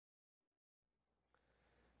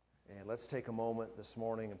Let's take a moment this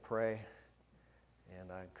morning and pray.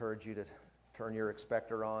 And I encourage you to turn your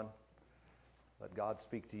expector on. Let God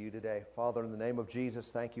speak to you today. Father, in the name of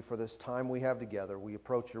Jesus, thank you for this time we have together. We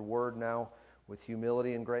approach your word now with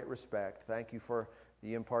humility and great respect. Thank you for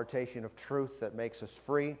the impartation of truth that makes us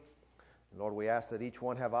free. And Lord, we ask that each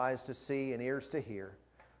one have eyes to see and ears to hear.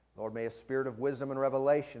 Lord, may a spirit of wisdom and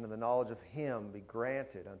revelation and the knowledge of Him be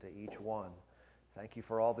granted unto each one. Thank you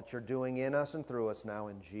for all that you're doing in us and through us now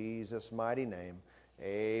in Jesus' mighty name.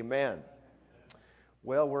 Amen.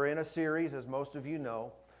 Well, we're in a series, as most of you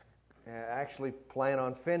know. Actually plan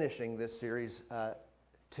on finishing this series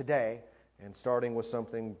today and starting with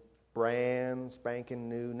something brand spanking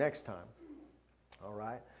new next time. All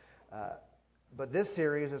right? But this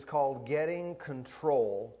series is called Getting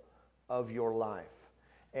Control of Your Life.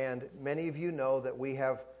 And many of you know that we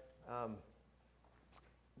have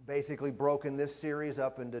basically broken this series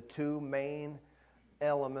up into two main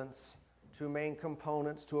elements, two main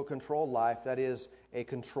components to a controlled life. That is a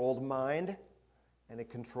controlled mind and a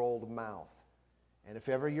controlled mouth. And if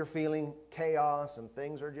ever you're feeling chaos and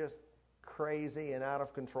things are just crazy and out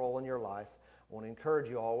of control in your life, I want to encourage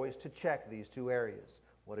you always to check these two areas.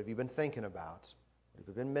 What have you been thinking about? What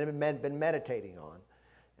have you been meditating on?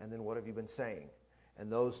 And then what have you been saying?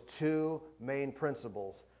 And those two main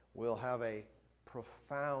principles will have a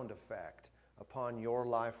profound effect upon your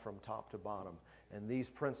life from top to bottom. And these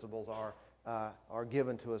principles are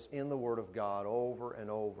given to us in the Word of God over and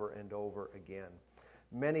over and over again.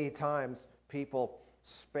 Many times people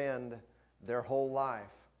spend their whole life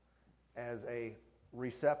as a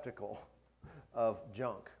receptacle of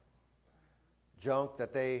junk. Junk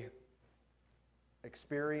that they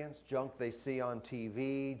experience, junk they see on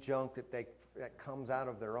TV, junk that comes out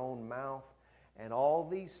of their own mouth. And all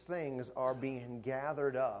these things are being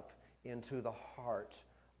gathered up into the heart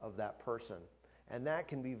of that person. And that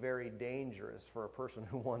can be very dangerous for a person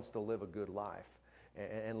who wants to live a good life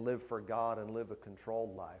and live for God and live a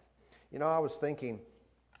controlled life. You know, I was thinking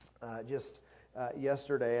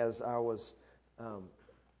yesterday as I was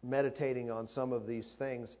meditating on some of these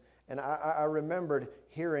things, and I remembered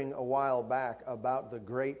hearing a while back about the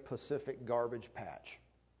Great Pacific Garbage Patch.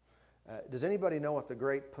 Does anybody know what the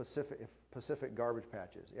Great Pacific Garbage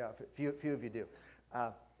Patch is? Yeah, a few of you do.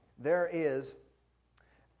 There is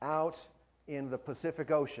out in the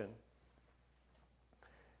Pacific Ocean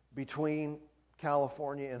between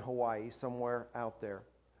California and Hawaii, somewhere out there,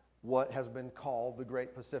 what has been called the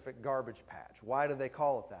Great Pacific Garbage Patch. Why do they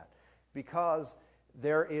call it that? Because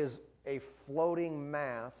there is a floating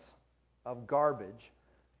mass of garbage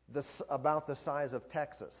about the size of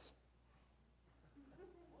Texas.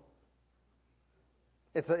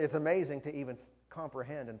 It's amazing to even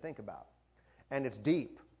comprehend and think about. And it's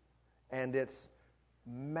deep. And it's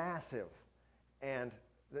massive. And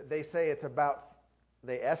they say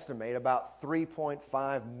they estimate about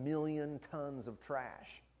 3.5 million tons of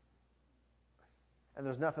trash. And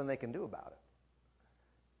there's nothing they can do about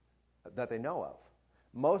it that they know of.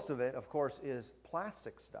 Most of it, of course, is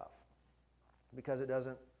plastic stuff because it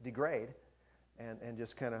doesn't degrade and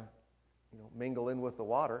just kind of mingle in with the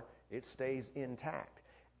water. It stays intact.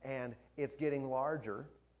 And it's getting larger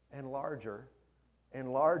and larger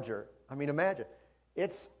and larger. I mean, imagine.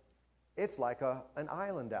 It's like an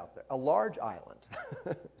island out there, a large island,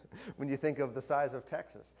 when you think of the size of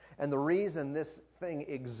Texas. And the reason this thing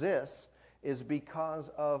exists is because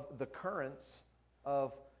of the currents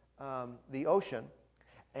of the ocean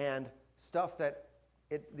and stuff that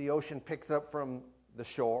the ocean picks up from the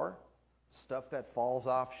shore, stuff that falls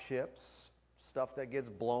off ships, stuff that gets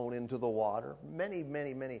blown into the water, many,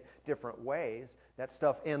 many, many different ways that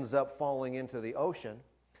stuff ends up falling into the ocean.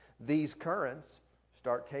 These currents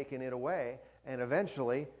start taking it away, and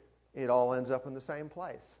eventually it all ends up in the same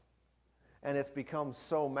place. And it's become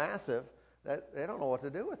so massive that they don't know what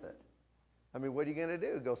to do with it. I mean, what are you going to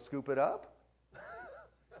do? Go scoop it up?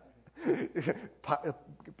 Could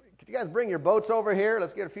you guys bring your boats over here?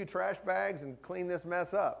 Let's get a few trash bags and clean this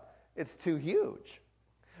mess up. It's too huge.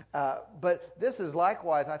 But this is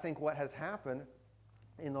likewise, I think, what has happened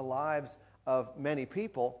in the lives of many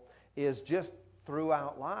people is just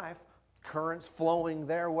throughout life, currents flowing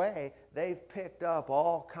their way, they've picked up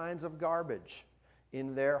all kinds of garbage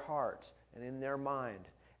in their heart and in their mind.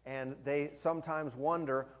 And they sometimes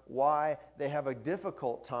wonder why they have a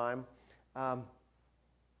difficult time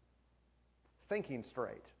thinking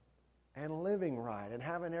straight and living right and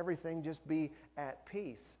having everything just be at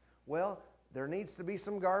peace. Well, there needs to be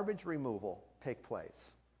some garbage removal take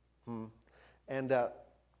place. And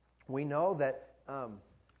we know that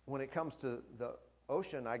when it comes to the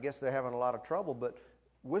ocean, I guess they're having a lot of trouble, but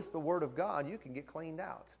with the Word of God, you can get cleaned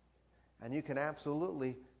out. and you can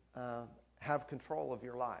absolutely have control of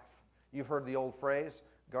your life. You've heard the old phrase,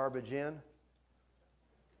 garbage in,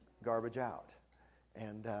 garbage out.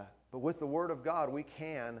 And but with the Word of God, we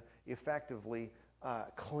can effectively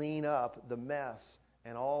clean up the mess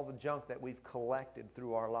and all the junk that we've collected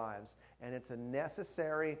through our lives. And it's a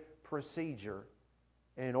necessary procedure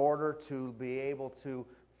in order to be able to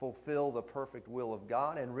fulfill the perfect will of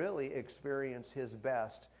God and really experience His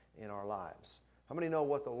best in our lives. How many know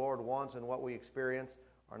what the Lord wants and what we experience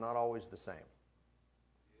are not always the same?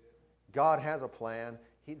 God has a plan.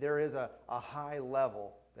 There is a high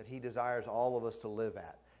level that He desires all of us to live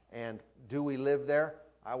at. And do we live there?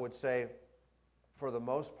 I would say, for the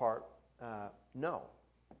most part, no.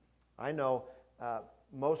 I know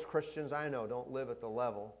most Christians I know don't live at the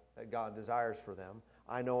level that God desires for them.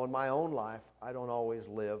 I know in my own life, I don't always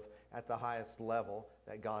live at the highest level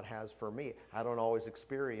that God has for me. I don't always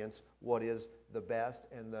experience what is the best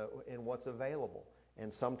and what's available.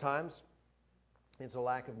 And sometimes it's a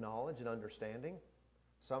lack of knowledge and understanding.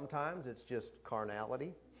 Sometimes it's just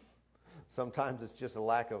carnality. Sometimes it's just a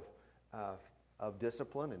lack of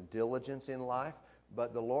discipline and diligence in life.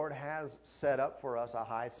 But the Lord has set up for us a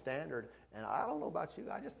high standard. And I don't know about you,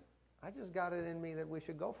 I just got it in me that we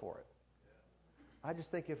should go for it. I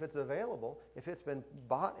just think if it's available, if it's been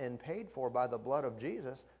bought and paid for by the blood of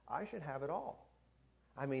Jesus, I should have it all.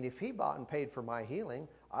 I mean, if He bought and paid for my healing,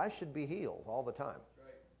 I should be healed all the time.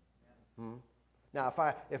 Now,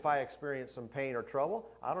 if I experience some pain or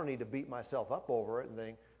trouble, I don't need to beat myself up over it and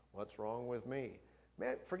think, what's wrong with me?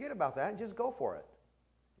 Man, forget about that and just go for it.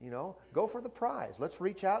 Go for the prize. Let's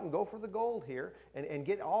reach out and go for the gold here and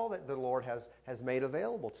get all that the Lord has made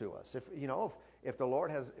available to us. If the Lord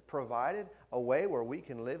has provided a way where we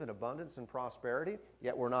can live in abundance and prosperity,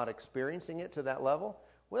 yet we're not experiencing it to that level,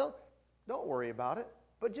 well, don't worry about it,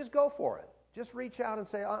 but just go for it. Just reach out and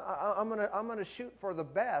say, I'm gonna shoot for the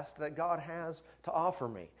best that God has to offer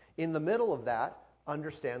me. In the middle of that,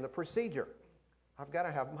 understand the procedure. I've got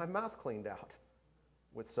to have my mouth cleaned out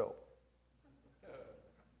with soap.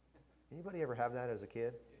 Anybody ever have that as a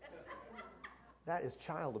kid? That is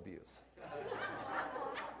child abuse.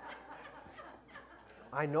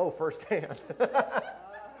 I know firsthand.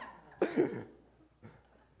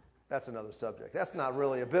 That's another subject. That's not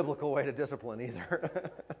really a biblical way to discipline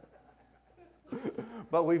either.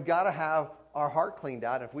 But we've got to have our heart cleaned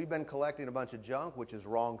out. If we've been collecting a bunch of junk, which is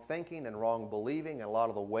wrong thinking and wrong believing and a lot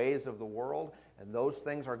of the ways of the world, and those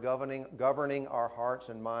things are governing our hearts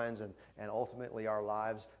and minds and ultimately our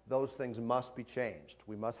lives, those things must be changed.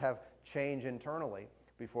 We must have change internally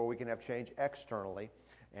before we can have change externally.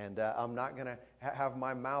 And I'm not going to have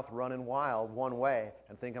my mouth running wild one way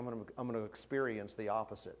and think I'm going to experience the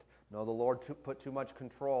opposite. No, the Lord put too much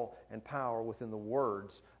control and power within the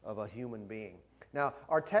words of a human being. Now,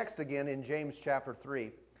 our text again in James chapter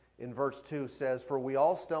 3, in verse 2 says, "For we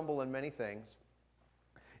all stumble in many things.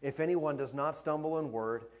 If anyone does not stumble in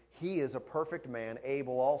word, he is a perfect man,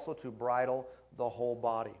 able also to bridle the whole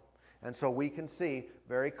body." And so we can see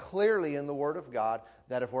very clearly in the Word of God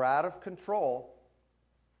that if we're out of control,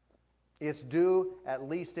 it's due, at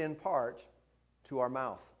least in part, to our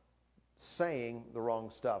mouth saying the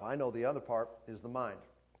wrong stuff. I know the other part is the mind,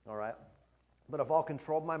 all right? But if I'll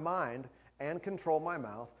control my mind and control my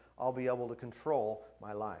mouth, I'll be able to control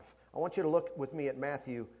my life. I want you to look with me at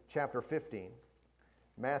Matthew chapter 15.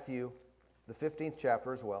 Matthew, the 15th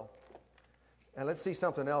chapter as well. And let's see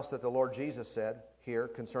something else that the Lord Jesus said here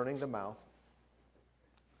concerning the mouth.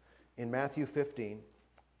 In Matthew 15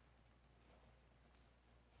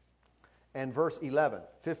 and verse 11,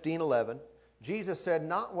 15:11, Jesus said,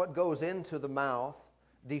 "Not what goes into the mouth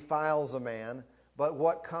defiles a man, but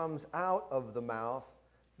what comes out of the mouth,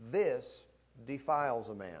 this defiles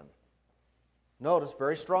a man." Notice,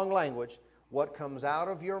 very strong language. What comes out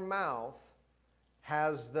of your mouth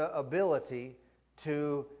has the ability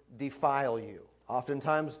to defile you.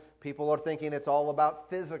 Oftentimes, people are thinking it's all about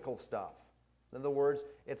physical stuff. In other words,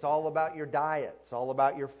 it's all about your diet. It's all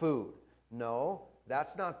about your food. No,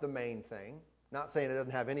 that's not the main thing. Not saying it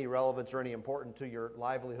doesn't have any relevance or any importance to your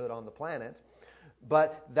livelihood on the planet,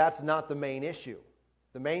 but that's not the main issue.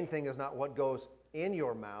 The main thing is not what goes in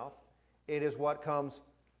your mouth. It is what comes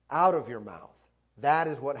out of your mouth. That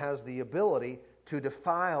is what has the ability to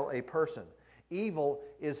defile a person. Evil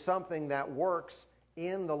is something that works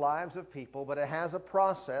in the lives of people, but it has a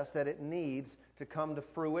process that it needs to come to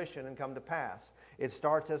fruition and come to pass. It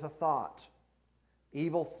starts as a thought.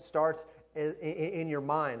 Evil starts in your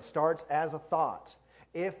mind, starts as a thought.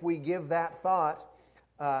 If we give that thought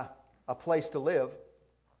a place to live,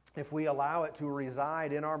 if we allow it to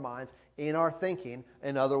reside in our minds, in our thinking,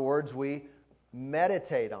 in other words, we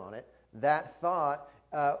meditate on it, that thought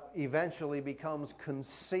eventually becomes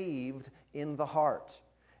conceived in the heart,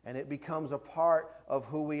 and it becomes a part of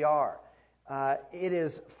who we are. It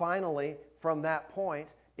is finally, from that point,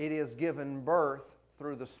 it is given birth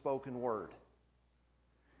through the spoken word.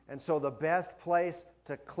 And so the best place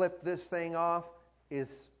to clip this thing off is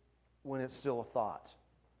when it's still a thought.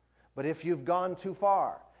 But if you've gone too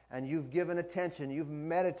far and you've given attention, you've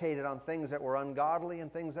meditated on things that were ungodly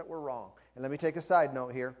and things that were wrong. And let me take a side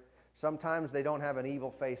note here. Sometimes they don't have an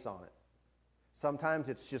evil face on it. Sometimes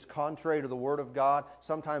it's just contrary to the Word of God.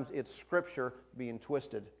 Sometimes it's Scripture being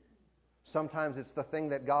twisted. Sometimes it's the thing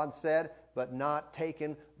that God said, but not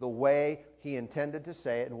taken the way He intended to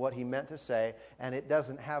say it and what He meant to say, and it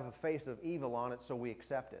doesn't have a face of evil on it, so we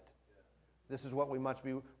accept it. This is what we must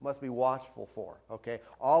be watchful for, okay?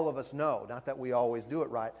 All of us know, not that we always do it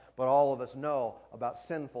right, but all of us know about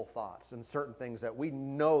sinful thoughts and certain things that we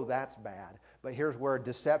know that's bad. But here's where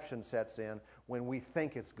deception sets in when we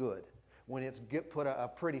think it's good. When it's a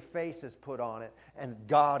pretty face is put on it, and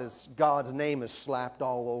God's name is slapped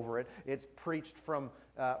all over it. It's preached from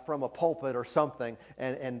a pulpit or something,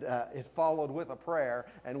 and it's followed with a prayer,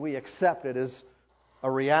 and we accept it as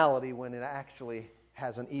a reality when it actually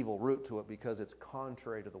has an evil root to it because it's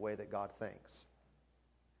contrary to the way that God thinks.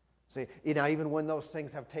 See, now even when those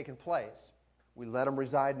things have taken place, we let them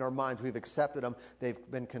reside in our minds. We've accepted them. They've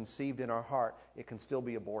been conceived in our heart. It can still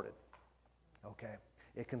be aborted. Okay?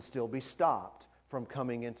 It can still be stopped from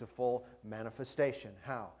coming into full manifestation.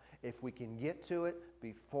 How? If we can get to it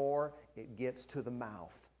before it gets to the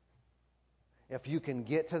mouth. If you can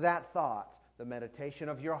get to that thought, the meditation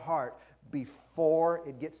of your heart, before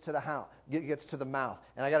it gets to the mouth.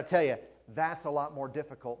 And I got to tell you, that's a lot more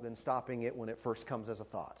difficult than stopping it when it first comes as a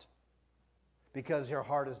thought. Because your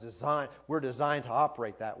heart is we're designed to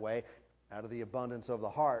operate that way. Out of the abundance of the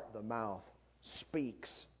heart, the mouth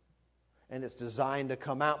speaks. And it's designed to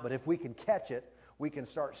come out. But if we can catch it, we can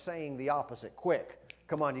start saying the opposite quick.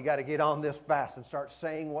 Come on, you got to get on this fast and start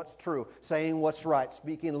saying what's true, saying what's right,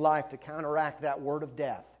 speaking life to counteract that word of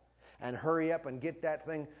death. And hurry up and get that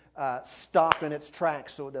thing stopped in its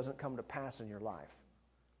tracks so it doesn't come to pass in your life.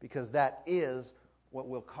 Because that is what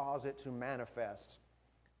will cause it to manifest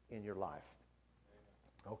in your life.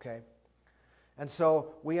 Okay? And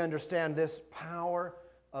so we understand this power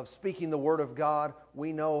of speaking the Word of God.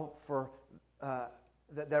 We know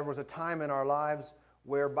that there was a time in our lives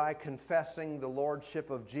where by confessing the Lordship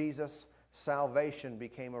of Jesus, salvation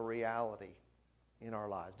became a reality in our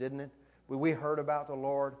lives, didn't it? We heard about the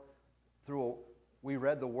Lord we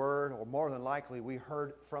read the Word, or more than likely we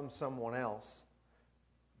heard from someone else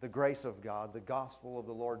the grace of God, the gospel of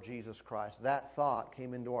the Lord Jesus Christ. That thought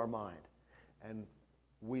came into our mind, and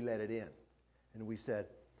we let it in. And we said,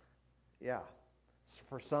 yeah,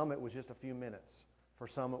 for some it was just a few minutes. For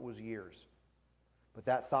some it was years. But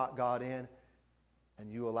that thought got in, and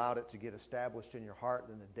you allowed it to get established in your heart,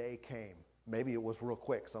 and the day came. Maybe it was real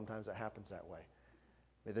quick. Sometimes it happens that way.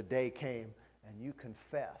 But the day came, and you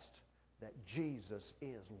confessed that Jesus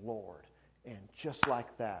is Lord. And just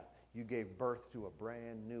like that, you gave birth to a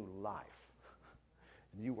brand new life.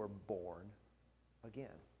 And you were born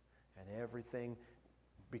again. And everything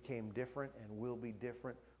became different and will be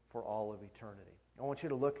different for all of eternity. I want you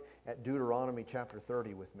to look at Deuteronomy chapter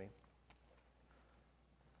 30 with me.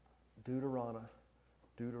 Deuteronomy.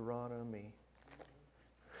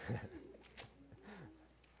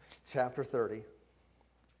 Chapter 30.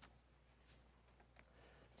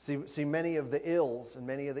 See, many of the ills and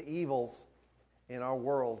many of the evils in our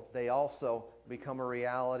world, they also become a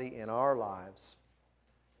reality in our lives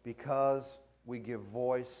because we give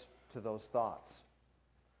voice to those thoughts.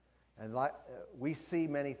 And we see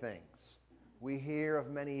many things. We hear of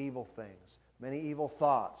many evil things, many evil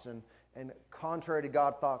thoughts, and contrary to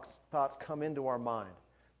God thoughts come into our mind.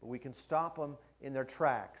 But we can stop them in their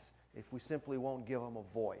tracks if we simply won't give them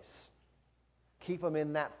a voice. Keep them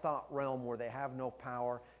in that thought realm where they have no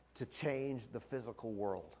power to change the physical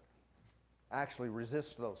world. Actually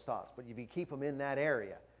resist those thoughts. But if you keep them in that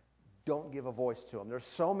area, don't give a voice to them. There's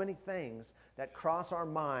so many things that cross our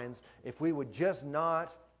minds. If we would just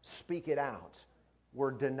not speak it out,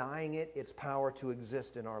 we're denying it its power to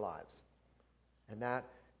exist in our lives. And that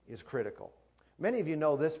is critical. Many of you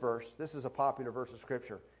know this verse. This is a popular verse of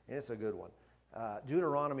Scripture, and it's a good one.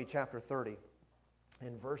 Deuteronomy chapter 30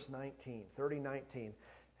 in verse 19, 30:19.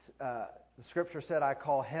 The Scripture said, I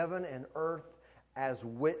call heaven and earth as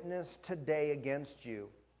witness today against you,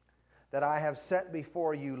 that I have set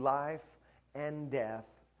before you life and death,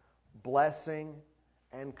 blessing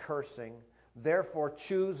and cursing. Therefore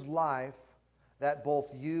choose life, that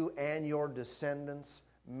both you and your descendants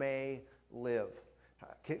may live.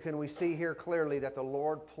 Can we see here clearly that the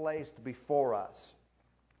Lord placed before us?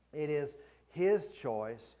 It is His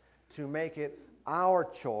choice to make it our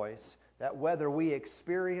choice that whether we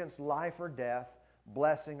experience life or death,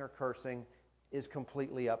 blessing or cursing, is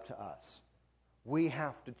completely up to us. We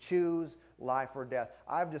have to choose life or death.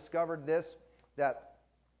 I've discovered this, that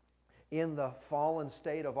in the fallen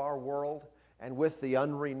state of our world and with the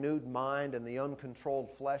unrenewed mind and the uncontrolled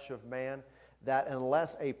flesh of man, that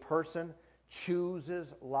unless a person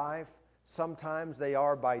chooses life, sometimes they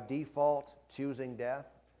are by default choosing death.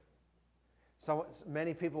 So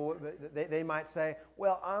many people, they might say,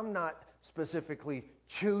 well, I'm not specifically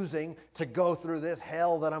choosing to go through this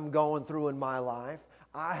hell that I'm going through in my life.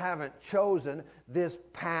 I haven't chosen this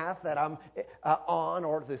path that I'm on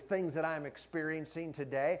or the things that I'm experiencing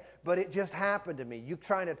today, but it just happened to me. You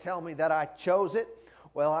trying to tell me that I chose it?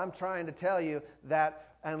 Well, I'm trying to tell you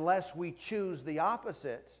that unless we choose the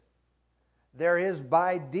opposite, there is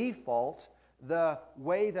by default the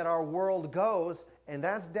way that our world goes, and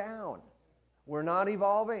that's down. We're not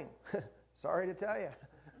evolving. Sorry to tell you.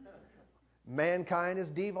 Mankind is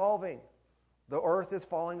devolving. The earth is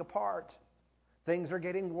falling apart. Things are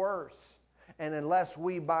getting worse. And unless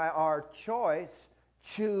we, by our choice,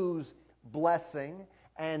 choose blessing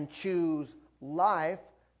and choose life,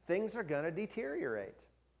 things are going to deteriorate.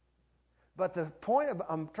 But the point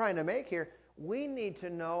I'm trying to make here, we need to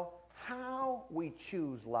know how we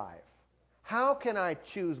choose life. How can I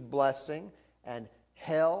choose blessing and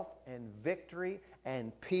health and victory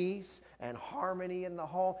and peace and harmony in the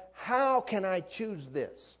home? How can I choose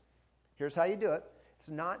this? Here's how you do it. It's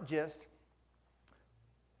not just,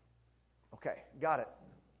 okay, got it.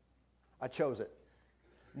 I chose it.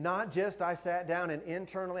 Not just I sat down and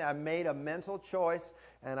internally I made a mental choice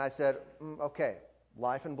and I said, okay,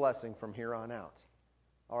 life and blessing from here on out.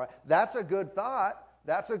 All right, that's a good thought.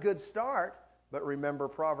 That's a good start. But remember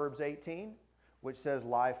Proverbs 18, which says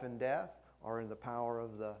life and death are in the power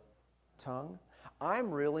of the tongue. I'm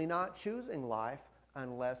really not choosing life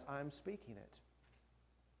unless I'm speaking it.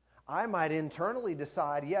 I might internally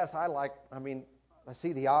decide, yes, I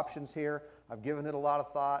see the options here. I've given it a lot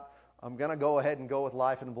of thought. I'm going to go ahead and go with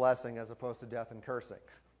life and blessing as opposed to death and cursing.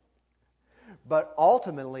 But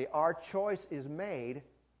ultimately, our choice is made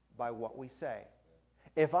by what we say.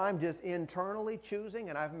 If I'm just internally choosing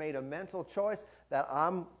and I've made a mental choice that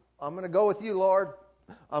I'm going to go with you, Lord,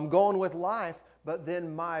 I'm going with life, but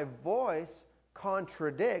then my voice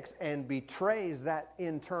contradicts and betrays that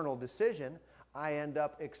internal decision, I end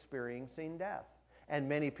up experiencing death. And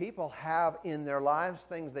many people have in their lives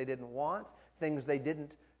things they didn't want, things they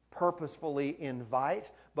didn't purposefully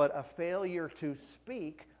invite, but a failure to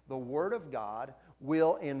speak the Word of God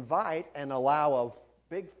will invite and allow a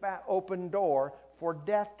big fat open door for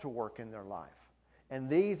death to work in their life. And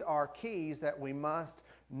these are keys that we must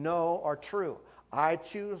know are true. I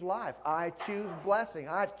choose life. I choose blessing.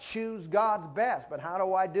 I choose God's best. But how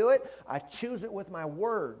do I do it? I choose it with my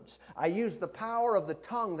words. I use the power of the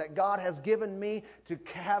tongue that God has given me to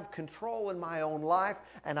have control in my own life,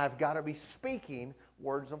 and I've got to be speaking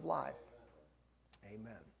words of life.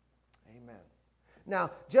 Amen. Amen.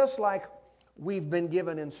 Now, just like we've been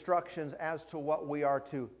given instructions as to what we are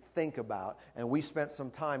to think about, and we spent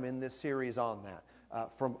some time in this series on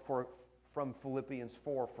that, from Philippians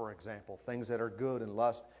 4, for example, things that are good and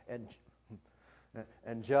lust and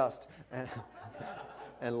just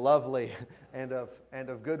and lovely and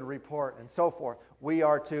of good report and so forth. We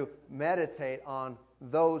are to meditate on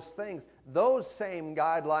those things. Those same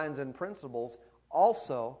guidelines and principles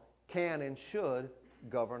also can and should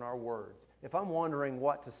govern our words. If I'm wondering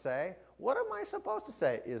what to say, what am I supposed to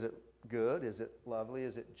say? Is it good? Is it lovely?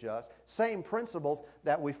 Is it just? Same principles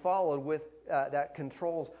that we followed with that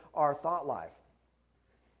controls our thought life.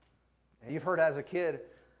 And you've heard as a kid,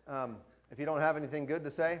 if you don't have anything good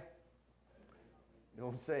to say,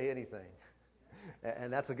 don't say anything.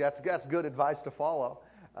 And that's good advice to follow.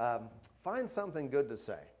 Find something good to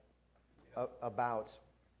say about,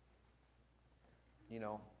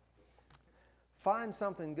 find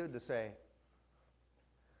something good to say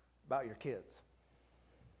about your kids.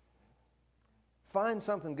 Find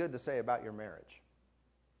something good to say about your marriage.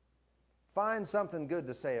 Find something good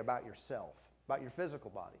to say about yourself, about your physical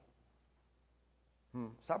body.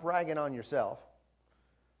 Stop ragging on yourself.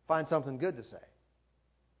 Find something good to say.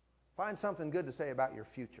 Find something good to say about your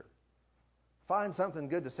future. Find something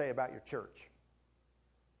good to say about your church.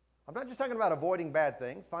 I'm not just talking about avoiding bad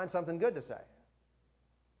things. Find something good to say.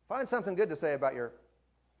 Find something good to say about your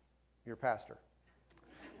pastor.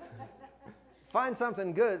 Find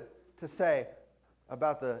something good to say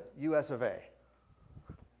about the US of A.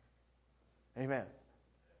 Amen.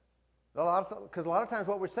 Because a lot of times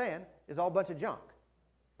what we're saying is all a bunch of junk.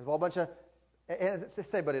 It's all a bunch of, and they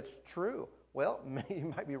say, but it's true. Well,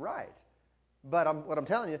 you might be right. But what I'm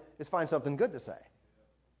telling you is find something good to say.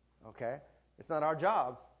 Okay? It's not our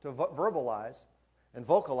job to verbalize and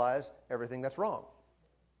vocalize everything that's wrong.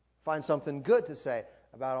 Find something good to say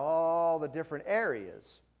about all the different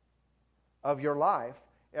areas of your life,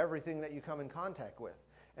 everything that you come in contact with.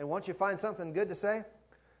 And once you find something good to say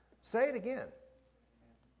it again.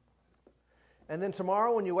 And then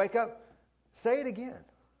tomorrow when you wake up, say it again.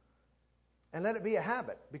 And let it be a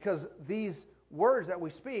habit, because these words that we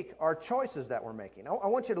speak are choices that we're making. I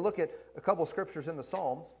want you to look at a couple scriptures in the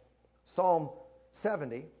Psalms. Psalm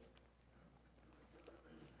 70.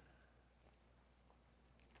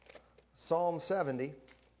 Psalm 70.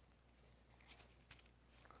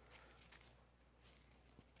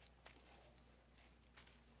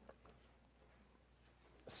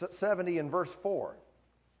 70 in verse 4.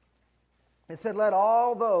 It said, "Let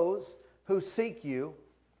all those who seek you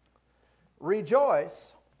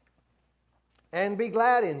rejoice and be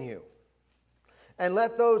glad in you. And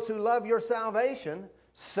let those who love your salvation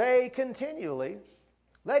say continually,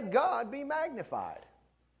 let God be magnified."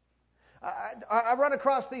 I run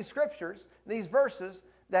across these scriptures, these verses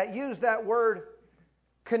that use that word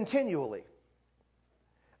continually.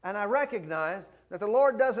 And I recognize that the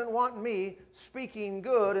Lord doesn't want me speaking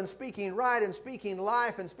good and speaking right and speaking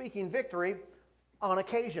life and speaking victory on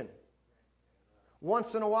occasion.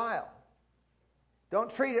 Once in a while.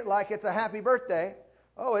 Don't treat it like it's a happy birthday.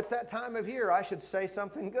 Oh, it's that time of year. I should say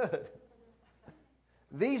something good.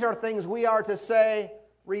 These are things we are to say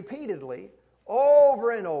repeatedly,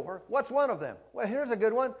 over and over. What's one of them? Well, here's a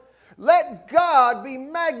good one. Let God be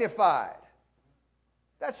magnified.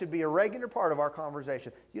 That should be a regular part of our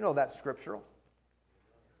conversation. You know that's scriptural.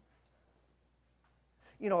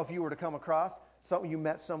 You know, if you were to come across you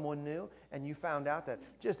met someone new and you found out that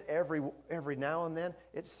just every now and then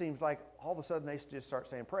it seems like all of a sudden they just start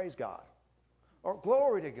saying praise God or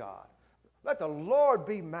glory to God. Let the Lord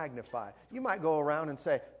be magnified. You might go around and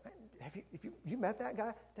say, have you met that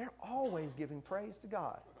guy? They're always giving praise to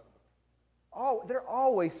God. Oh, they're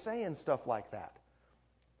always saying stuff like that.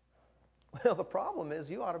 Well, the problem is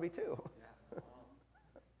you ought to be too.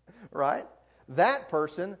 Right? That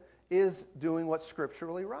person is doing what's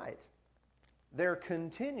scripturally right. They're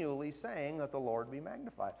continually saying that the Lord be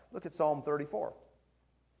magnified. Look at Psalm 34.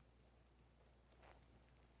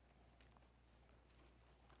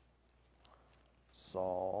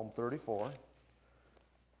 Psalm 34.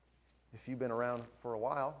 If you've been around for a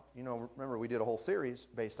while, you know, remember we did a whole series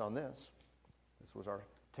based on this. This was our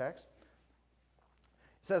text.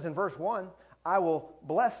 It says in verse 1, "I will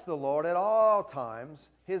bless the Lord at all times.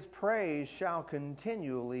 His praise shall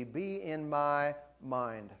continually be in my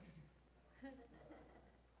mind."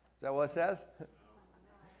 Is that what it says?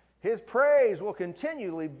 His praise will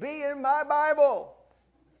continually be in my Bible.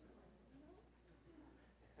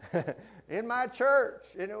 In my church,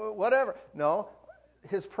 whatever. No,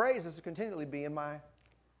 His praise is to continually be in my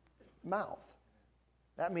mouth.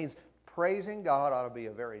 That means praising God ought to be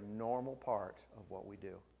a very normal part of what we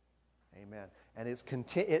do. Amen. And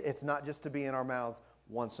it's not just to be in our mouths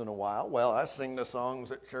once in a while. Well, I sing the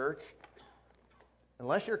songs at church.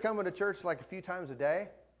 Unless you're coming to church like a few times a day,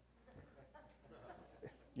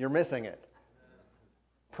 you're missing it.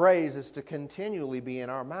 Praise is to continually be in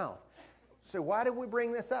our mouth. So why did we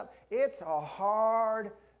bring this up? It's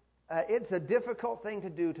a difficult thing to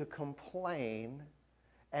do, to complain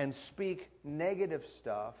and speak negative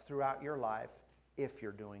stuff throughout your life if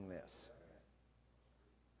you're doing this.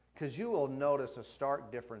 Because you will notice a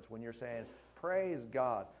stark difference when you're saying, praise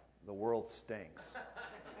God, the world stinks.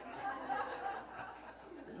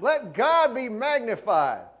 Let God be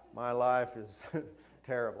magnified. My life is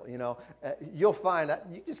terrible. You'll find that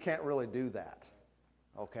you just can't really do that.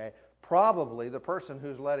 Okay? Probably the person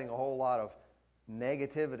who's letting a whole lot of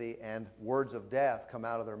negativity and words of death come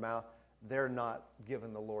out of their mouth, they're not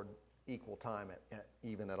giving the Lord equal time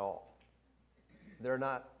even at all. They're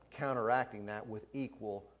not counteracting that with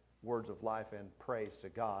equal words of life and praise to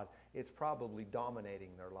God. It's probably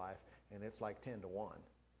dominating their life, and it's like 10 to 1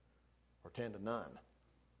 or 10 to none.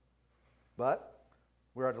 But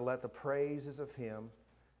we are to let the praises of Him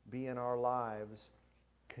be in our lives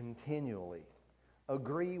continually.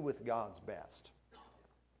 Agree with God's best.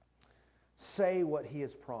 Say what He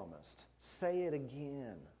has promised. Say it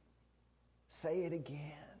again. Say it again.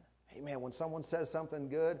 Amen. When someone says something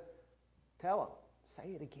good, tell them,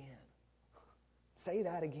 say it again. Say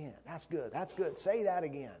that again. That's good. That's good. Say that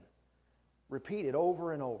again. Repeat it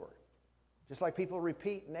over and over. Just like people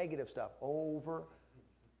repeat negative stuff over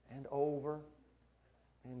and over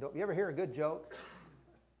And you ever hear a good joke?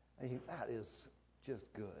 And you think, that is just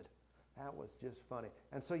good. That was just funny.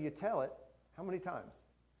 And so you tell it how many times?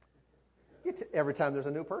 Every time there's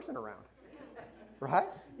a new person around. Right?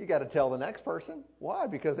 You got to tell the next person. Why?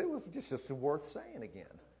 Because it was just worth saying again.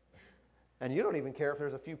 And you don't even care if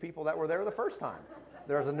there's a few people that were there the first time.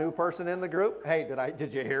 There's a new person in the group. Hey,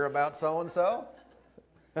 did you hear about so-and-so?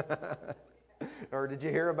 Or did you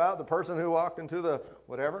hear about the person who walked into the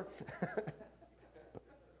whatever?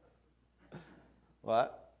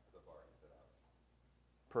 What?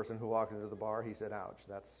 Person who walked into the bar, he said, ouch.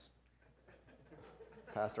 That's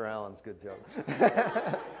Pastor Allen's good joke.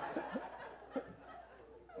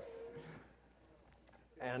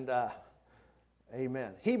 And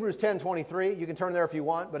amen. Hebrews 10:23, you can turn there if you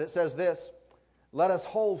want, but it says this: let us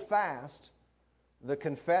hold fast the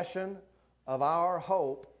confession of our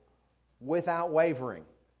hope without wavering,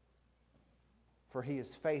 for he is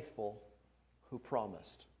faithful who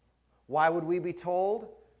promised. Why would we be told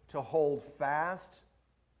to hold fast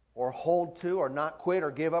or hold to or not quit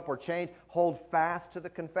or give up or change? Hold fast to the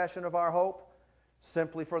confession of our hope,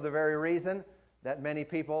 simply for the very reason that many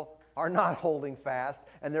people are not holding fast,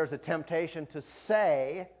 and there's a temptation to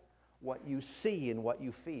say what you see and what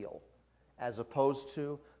you feel, as opposed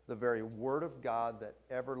to the very Word of God that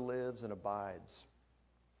ever lives and abides.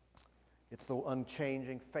 It's the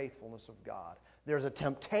unchanging faithfulness of God. There's a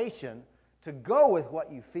temptation to go with what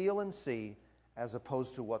you feel and see as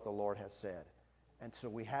opposed to what the Lord has said. And so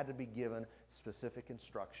we had to be given specific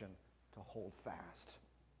instruction to hold fast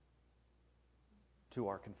to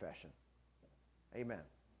our confession. Amen.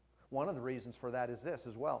 One of the reasons for that is this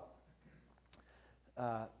as well.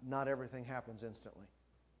 Not everything happens instantly.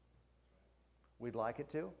 We'd like it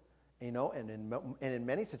to, and in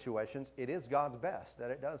many situations, it is God's best that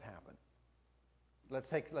it does happen. Let's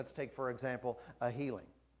take for example a healing.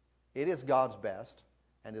 It is God's best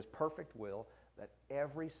and His perfect will that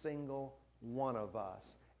every single one of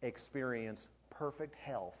us experience perfect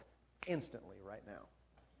health instantly right now.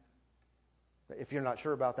 If you're not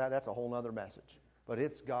sure about that, that's a whole other message. But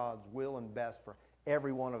it's God's will and best for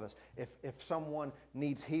every one of us. If someone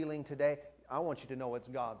needs healing today, I want you to know it's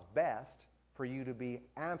God's best for you to be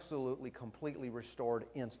absolutely, completely restored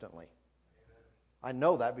instantly. I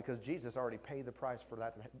know that because Jesus already paid the price for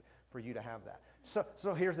that, for you to have that.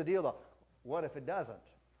 So here's the deal, though. What if it doesn't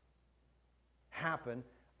happen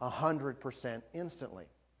 100% instantly?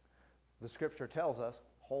 The Scripture tells us,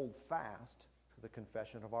 hold fast to the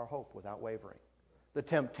confession of our hope without wavering. The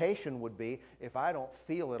temptation would be, if I don't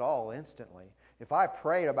feel it all instantly, if I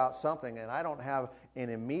prayed about something and I don't have an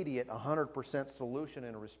immediate 100% solution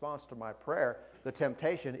in response to my prayer, the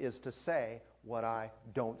temptation is to say what I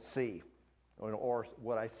don't see, or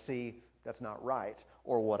what I see that's not right,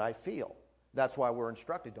 or what I feel. That's why we're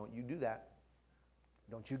instructed, don't you do that.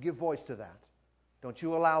 Don't you give voice to that. Don't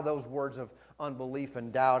you allow those words of unbelief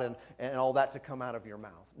and doubt and all that to come out of your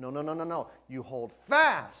mouth. No. You hold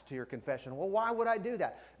fast to your confession. Well, why would I do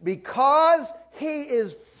that? Because He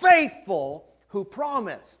is faithful who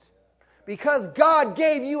promised. Because God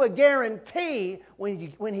gave you a guarantee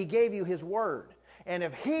when He gave you His Word. And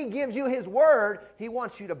if He gives you His Word, He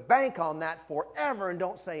wants you to bank on that forever and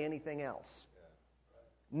don't say anything else.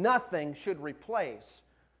 Nothing should replace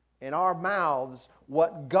in our mouths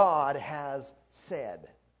what God has said.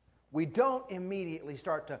 We don't immediately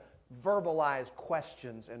start to verbalize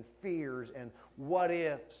questions and fears and what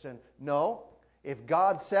ifs. And no, if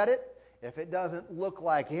God said it, if it doesn't look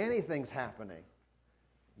like anything's happening,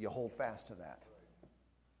 you hold fast to that.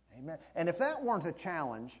 Amen. And if that weren't a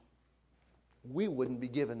challenge, we wouldn't be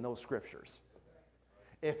given those scriptures.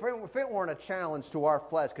 If it weren't a challenge to our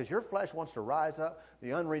flesh, because your flesh wants to rise up,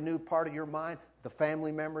 the unrenewed part of your mind, the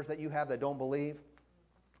family members that you have that don't believe,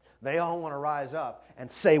 they all want to rise up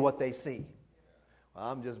and say what they see. Well,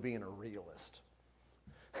 I'm just being a realist.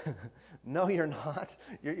 No, you're not.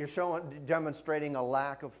 You're demonstrating a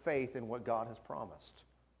lack of faith in what God has promised.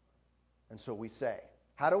 And so we say,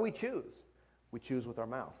 how do we choose? We choose with our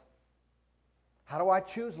mouth. How do I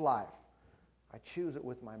choose life? I choose it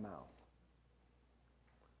with my mouth.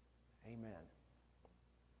 Amen.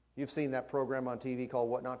 You've seen that program on TV called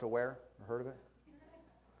What Not to Wear? Heard of it?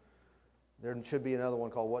 There should be another one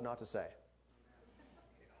called What Not to Say.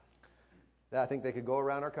 I think they could go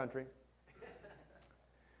around our country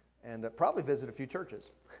and probably visit a few churches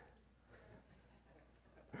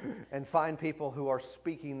and find people who are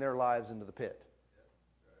speaking their lives into the pit.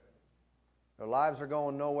 Their lives are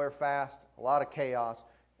going nowhere fast, a lot of chaos,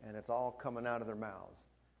 and it's all coming out of their mouths.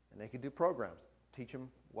 And they could do programs, teach them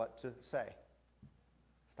what to say.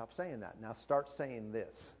 Stop saying that. Now start saying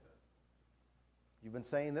this. You've been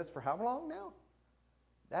saying this for how long now?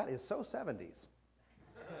 That is so 70s.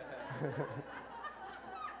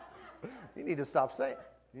 You need to stop saying.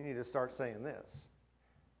 You need to start saying this.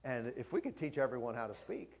 And if we could teach everyone how to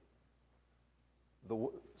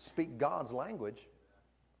speak God's language,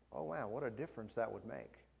 oh wow, what a difference that would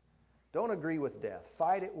make. Don't agree with death.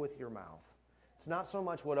 Fight it with your mouth. It's not so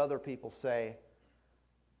much what other people say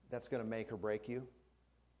that's going to make or break you,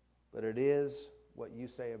 but it is what you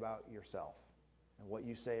say about yourself and what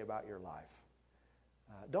you say about your life.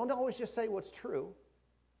 Don't always just say what's true.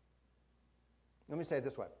 Let me say it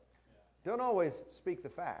this way. Don't always speak the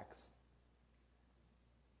facts,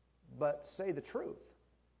 but say the truth.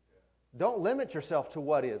 Don't limit yourself to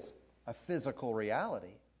what is a physical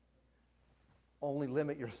reality. Only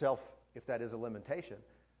limit yourself, if that is a limitation,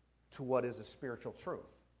 to what is a spiritual truth.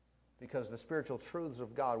 Because the spiritual truths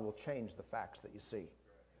of God will change the facts that you see.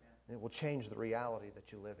 And it will change the reality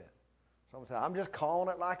that you live in. Someone said, I'm just calling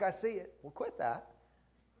it like I see it. Well, quit that.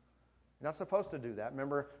 You're not supposed to do that.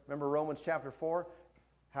 Remember Romans chapter 4?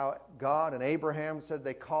 How God and Abraham said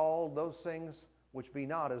they called those things which be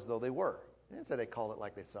not as though they were. They didn't say they called it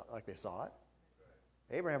like they saw it.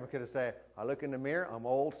 Abraham could have said, I look in the mirror, I'm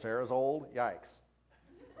old, Sarah's old, yikes.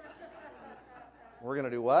 We're going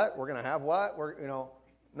to do what? We're going to have what?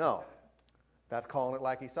 No. That's calling it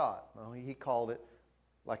like he saw it. No, he called it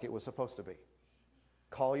like it was supposed to be.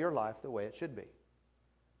 Call your life the way it should be.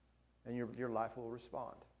 And your life will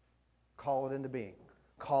respond. Call it into being.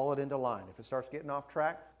 Call it into line. If it starts getting off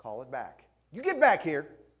track, call it back. You get back here.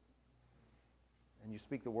 And you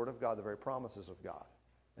speak the word of God, the very promises of God.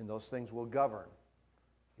 And those things will govern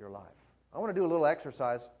your life. I want to do a little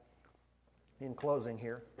exercise in closing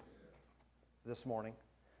here this morning.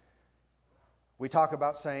 We talk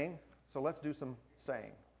about saying, so let's do some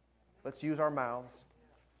saying. Let's use our mouths.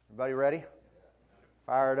 Everybody ready?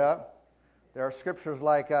 Fire it up. There are scriptures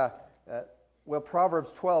like,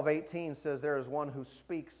 Proverbs 12:18 says, there is one who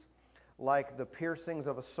speaks like the piercings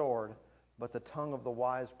of a sword, but the tongue of the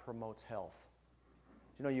wise promotes health.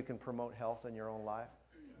 Do you know you can promote health in your own life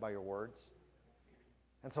by your words?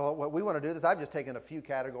 And so what we want to do is I've just taken a few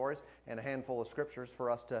categories and a handful of scriptures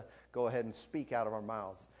for us to go ahead and speak out of our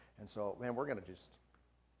mouths. And so, man, we're going to just,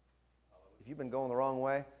 if you've been going the wrong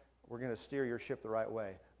way, we're going to steer your ship the right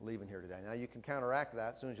way leaving here today. Now, you can counteract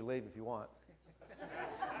that as soon as you leave if you want.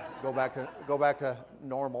 Go back to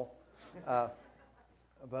normal.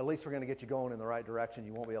 But at least we're going to get you going in the right direction.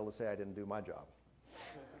 You won't be able to say I didn't do my job.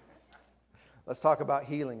 Let's talk about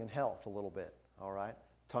healing and health a little bit, all right?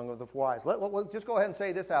 Tongue of the wise. We'll just go ahead and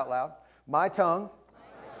say this out loud. My tongue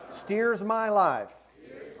steers my life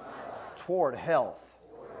toward health.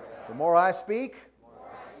 The more I speak,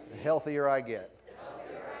 the healthier I get.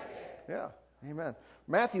 Yeah, amen.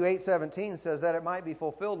 Matthew 8:17 says that it might be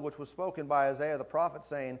fulfilled which was spoken by Isaiah the prophet,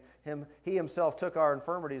 saying, He himself took our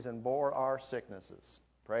infirmities and bore our sicknesses.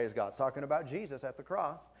 Praise God. It's talking about Jesus at the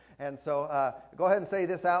cross. And so go ahead and say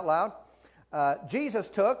this out loud. Jesus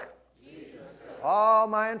took all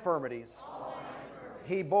my infirmities.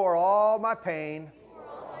 He bore all my pain,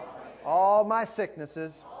 all my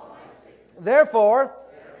sicknesses. Therefore,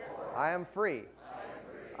 I am free.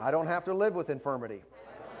 I don't have to live with infirmity.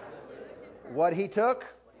 What he took,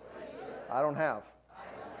 I don't have.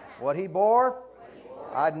 What he bore,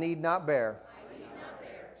 I need not bear.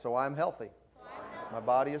 So I'm healthy. My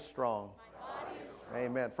body is strong.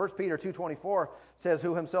 Amen. 1 Peter 2:24 says,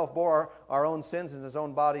 who himself bore our own sins in his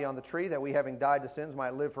own body on the tree, that we, having died to sins,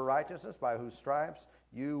 might live for righteousness, by whose stripes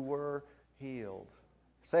you were healed.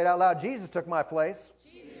 Say it out loud. Jesus took my place.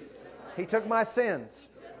 He took my sins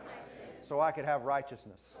so I could have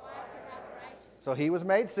righteousness. So he was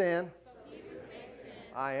made sin.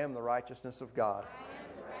 I am the righteousness of God.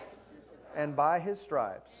 And by his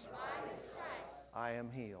stripes, I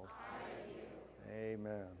am healed.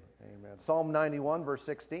 Amen. Amen. Psalm 91, verse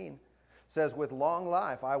 16 says, with long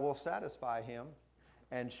life I will satisfy him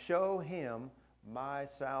and show him my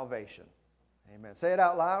salvation. Amen. Say it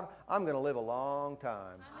out loud. I'm going to live a long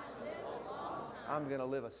time. I'm going to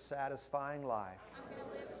live a satisfying life.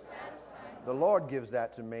 The Lord gives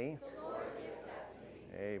that to me.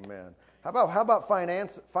 Amen. How about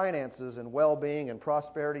finances and well-being and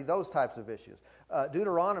prosperity, those types of issues?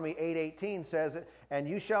 Deuteronomy 8:18 says, and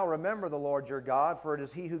you shall remember the Lord your God, for it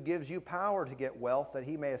is he who gives you power to get wealth, that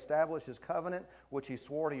he may establish his covenant, which he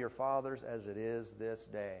swore to your fathers as it is this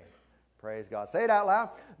day. Praise God. Say it out loud.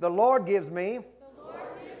 The Lord gives me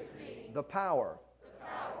the power,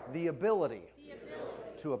 the ability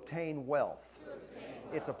to obtain wealth.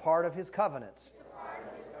 It's a part of his covenant.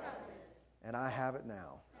 And I have it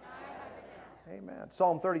now. Amen.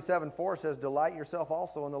 Psalm 37:4 says, delight yourself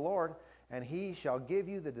also in the Lord, and he shall give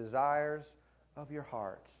you the desires of your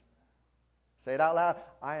hearts. Say it out loud.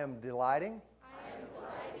 I am delighting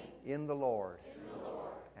in the Lord,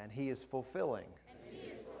 and He is fulfilling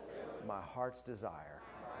my heart's desire.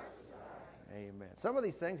 Amen. Some of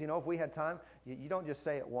these things, if we had time, you don't just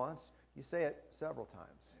say it once. You say it several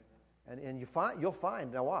times. And you'll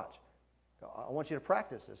find, now watch. I want you to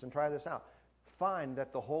practice this and try this out. Find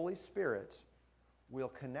that the Holy Spirit will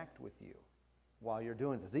connect with you while you're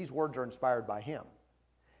doing this. These words are inspired by Him.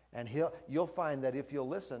 And you'll find that if you'll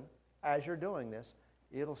listen as you're doing this,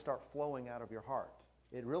 it'll start flowing out of your heart.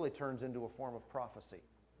 It really turns into a form of prophecy.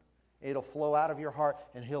 It'll flow out of your heart,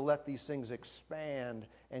 and He'll let these things expand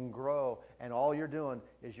and grow. And all you're doing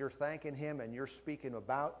is you're thanking Him, and you're speaking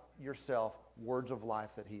about yourself words of life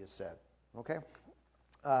that He has said. Okay?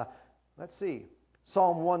 Let's see.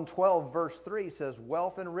 Psalm 112, verse 3 says,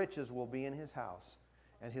 wealth and riches will be in His house,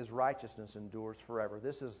 and His righteousness endures forever.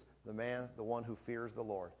 This is the one who fears the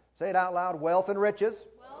Lord. Say it out loud. Wealth and riches,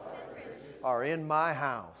 are in my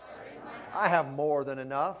house. I have more than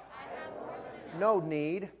enough. No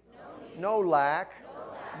need. No lack,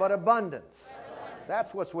 but abundance.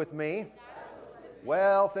 That's what's with me.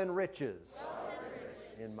 Wealth and riches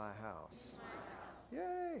in my house.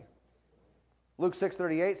 Yay. Luke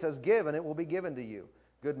 6:38 says, give and it will be given to you.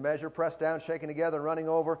 Good measure, pressed down, shaken together, and running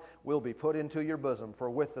over, will be put into your bosom. For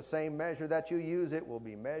with the same measure that you use, it will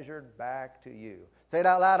be measured back to you. Say it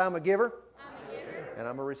out loud. I'm a giver. And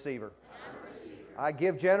I'm a receiver. I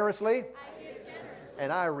give generously.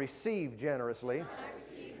 And I receive generously.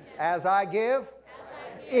 As I give,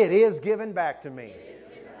 it is given back to me.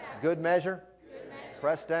 Good measure,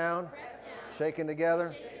 pressed down, shaken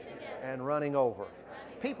together, and running over.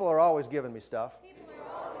 People are always giving me stuff.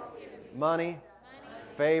 Money,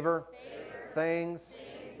 favor, things.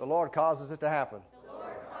 The Lord causes it to happen.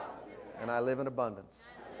 And I live in abundance.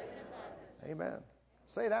 Amen.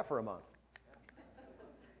 Say that for a month.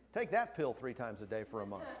 Take that pill 3 times a day for a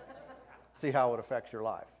month. See how it affects your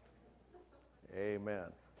life. Amen.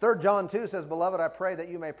 3 John 2 says, beloved, I pray that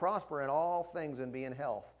you may prosper in all things and be in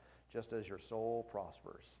health, just as your soul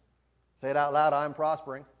prospers. Say it out loud. I'm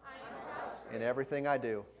prospering in everything I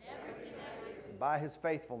do. By His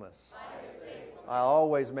faithfulness, I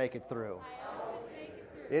always make it through.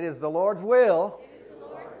 It is the Lord's will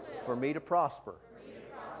for me to prosper.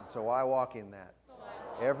 And so I walk in that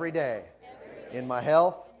every day. In my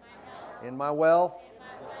health, in my wealth,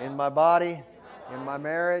 in my body, in my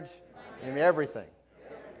marriage, in everything.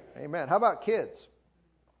 Amen. How about kids?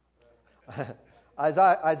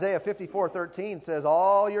 Isaiah 54:13 says,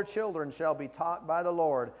 all your children shall be taught by the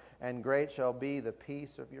Lord, and great shall be the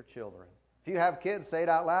peace of your children. If you have kids, say it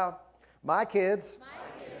out loud. My kids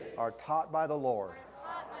are taught by the Lord.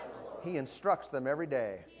 He instructs them every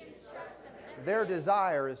day. Their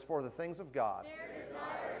desire is for the things of God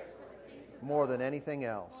more than anything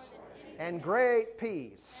else. And great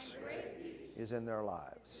peace is in their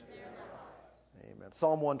lives. Amen.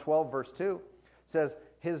 Psalm 112, verse 2 says,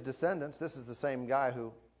 his descendants, this is the same guy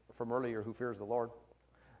from earlier who fears the Lord,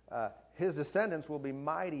 his descendants will be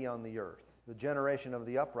mighty on the earth. The generation of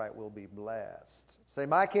the upright will be blessed. Say,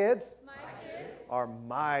 my kids are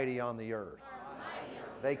mighty on the earth.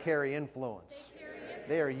 They carry influence.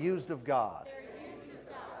 They are used of God.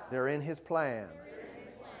 They're in His plan.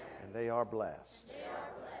 And they are blessed.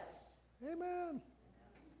 Amen.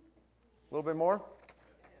 A little bit more?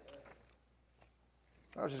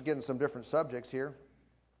 I was just getting some different subjects here.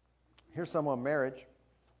 Here's some on marriage.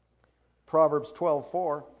 Proverbs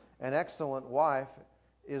 12:4, an excellent wife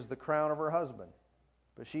is the crown of her husband,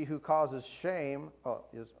 but she who causes shame,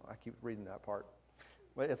 I keep reading that part.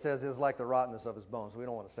 But it says is like the rottenness of his bones. We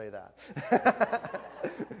don't want to say that.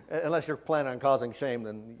 Unless you're planning on causing shame,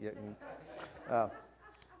 then you can.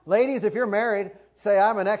 Ladies, if you're married, say,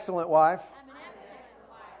 I'm an excellent wife.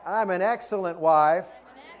 I'm an excellent wife.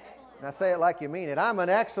 Now say it like you mean it. I'm an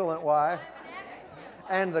excellent wife.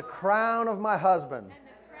 And the crown of my husband.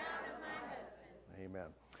 Amen.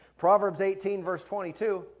 Proverbs 18, verse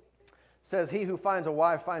 22 says, he who finds a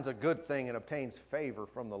wife finds a good thing and obtains favor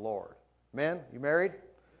from the Lord. Men, you married?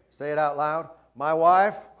 Say it out loud. My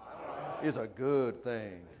wife is a good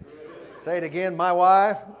thing. Say it again. My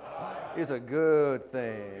wife is a good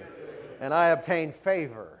thing. And I obtain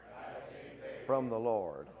favor from the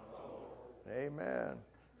Lord. Amen.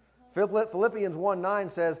 Philippians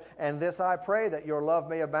 1:9 says, and this I pray, that your love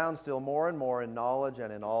may abound still more and more in knowledge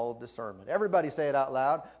and in all discernment. Everybody say it out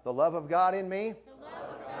loud. The love of God in me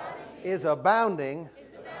is abounding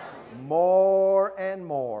more and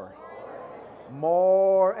more.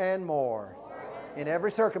 More and more. In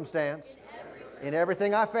every circumstance, in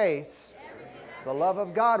everything I face, the love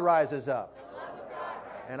of God rises up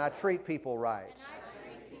And I treat people right.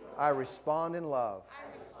 I respond in love.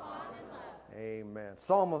 Amen.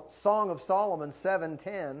 Song of Solomon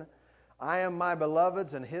 7:10. I am my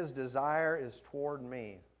beloved's, and his desire is toward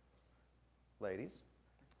me. Ladies,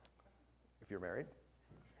 if you're married,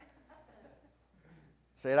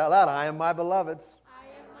 say it out loud. I am my beloved's. I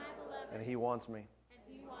am my beloved. And he wants me. And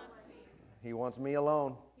he wants me. He wants me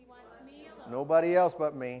alone. He wants me alone. Nobody else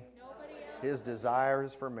but me. Nobody else. His desire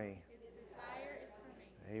is for me. His desire is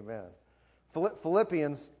for me. Amen.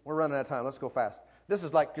 Philippians, we're running out of time. Let's go fast. This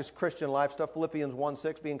is like just Christian life stuff. Philippians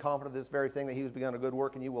 1:6, being confident of this very thing, that he who's begun a good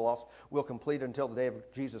work in you will complete it until the day of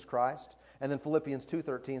Jesus Christ. And then Philippians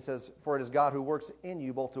 2:13 says, for it is God who works in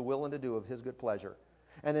you both to will and to do of his good pleasure.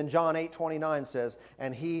 And then John 8:29 says,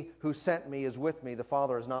 and he who sent me is with me. The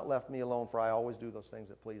Father has not left me alone, for I always do those things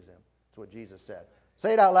that please him. That's what Jesus said.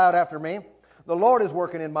 Say it out loud after me. The Lord is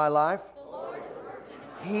working in my life. The Lord is working in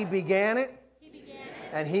my life. He began it. He began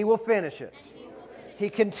it. And he will finish it. And he will finish He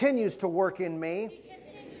continues to work in me, it. He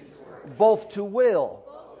continues to work both to will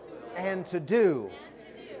both to will and to do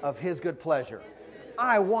and to do of his good pleasure.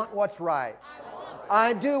 I want what's right.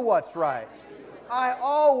 I do what's right. I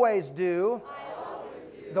always do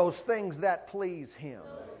those things that please him.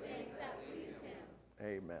 those things that please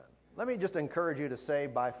him. Amen. Let me just encourage you to say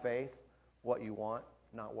by faith what you want,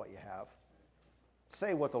 not what you have.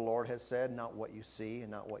 Say what the Lord has said, not what you see and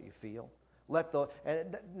not what you feel.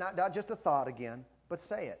 And not just a thought again, but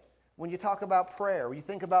say it. When you talk about prayer, when you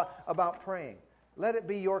think about praying, let it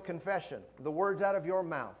be your confession, the words out of your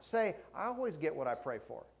mouth. Say, I always get what I pray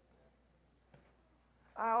for.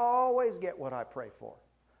 I always get what I pray for.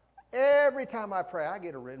 Every time I pray, I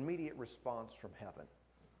get an immediate response from heaven.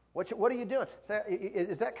 What are you doing? Say,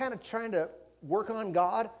 is that kind of trying to work on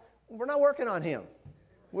God? We're not working on him.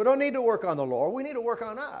 We don't need to work on the Lord. We need to work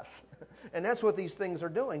on us. And that's what these things are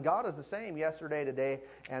doing. God is the same yesterday, today,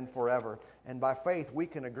 and forever. And by faith, we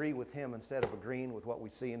can agree with him instead of agreeing with what we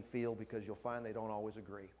see and feel, because you'll find they don't always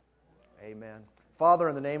agree. Amen. Father,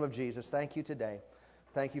 in the name of Jesus, thank you today.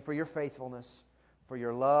 Thank you for your faithfulness, for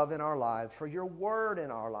your love in our lives, for your word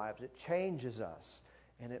in our lives. It changes us,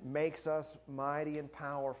 and it makes us mighty and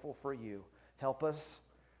powerful for you. Help us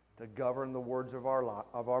to govern the words of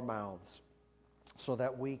our mouths so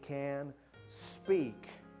that we can speak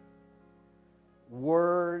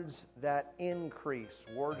words that increase,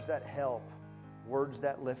 words that help, words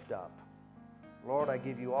that lift up. Lord, I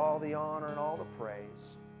give you all the honor and all the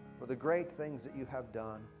praise for the great things that you have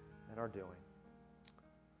done and are doing.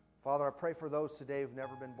 Father, I pray for those today who've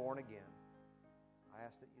never been born again. I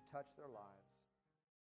ask that you touch their lives.